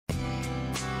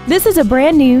This is a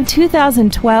brand new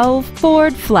 2012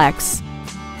 Ford Flex.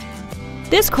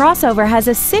 This crossover has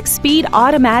a 6-speed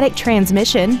automatic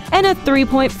transmission and a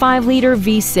 3.5-liter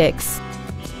V6.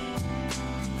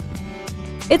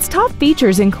 Its top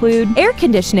features include air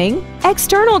conditioning,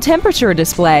 external temperature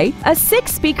display, a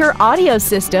 6-speaker audio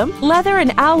system, leather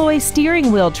and alloy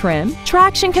steering wheel trim,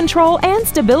 traction control and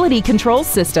stability control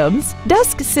systems,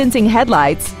 dusk sensing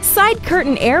headlights, side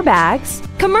curtain airbags,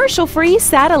 commercial-free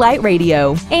satellite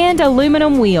radio, and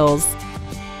aluminum wheels.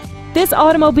 This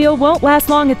automobile won't last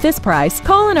long at this price.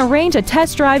 Call and arrange a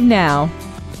test drive now.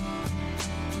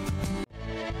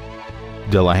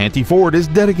 Delehanty Ford is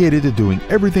dedicated to doing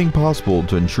everything possible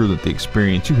to ensure that the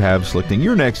experience you have selecting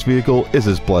your next vehicle is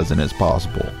as pleasant as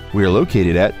possible. We are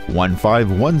located at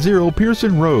 1510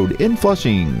 Pierson Road in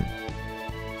Flushing.